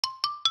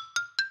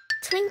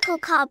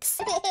TwinkleCubs,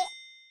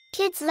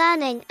 Kids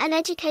Learning and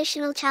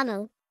Educational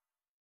Channel.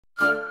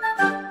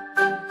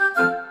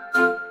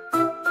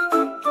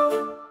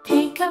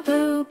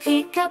 Peekaboo,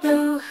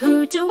 peekaboo,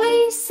 who do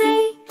we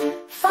see?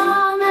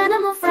 Farm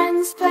animal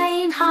friends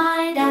playing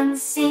hide and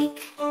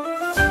seek.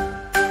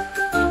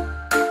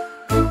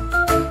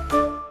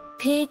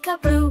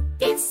 Peekaboo,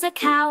 it's a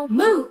cow,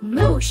 moo,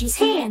 moo, she's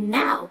here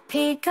now.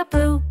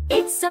 Peekaboo,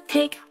 it's a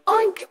pig,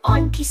 oink,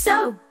 oink, he's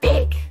so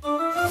big.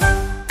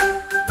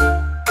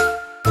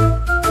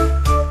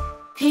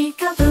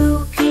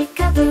 Peekaboo,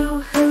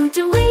 peekaboo, who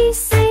do we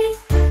see?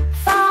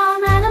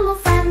 Farm animal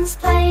friends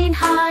playing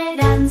hide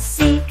and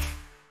seek.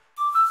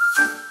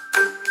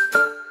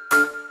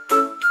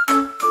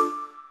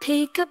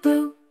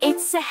 Peekaboo,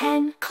 it's a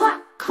hen,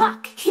 cluck,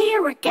 cluck,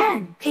 here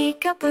again.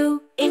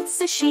 Peekaboo,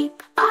 it's a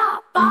sheep, baa,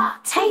 baa,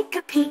 take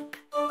a peep.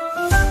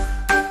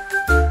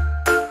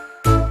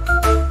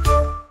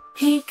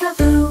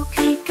 Peekaboo,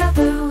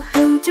 peekaboo,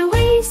 who do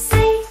we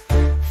see?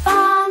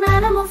 Farm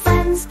animal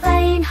friends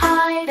playing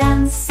hide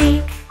and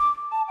seek.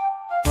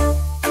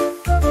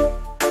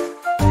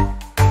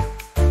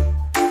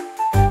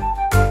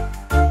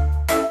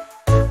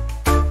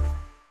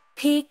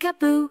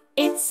 Peekaboo,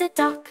 it's a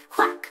duck,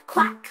 quack,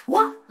 quack,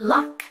 what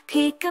luck?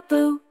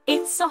 Peekaboo,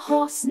 it's a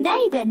horse,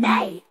 neigh,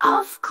 neigh,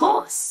 of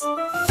course.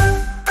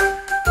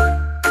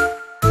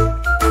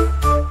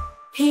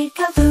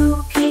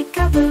 Peekaboo,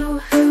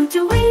 peekaboo, who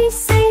do we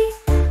see?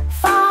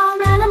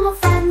 Farm animal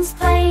friends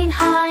playing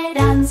hide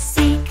and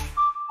seek.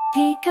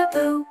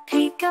 Peekaboo,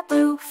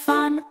 peekaboo,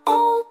 fun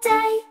all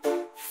day.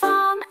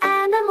 Farm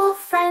animal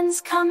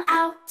friends come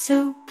out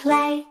to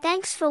play.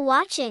 Thanks for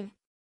watching.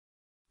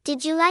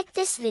 Did you like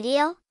this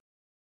video?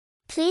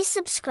 Please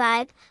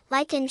subscribe,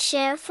 like and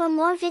share for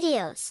more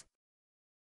videos.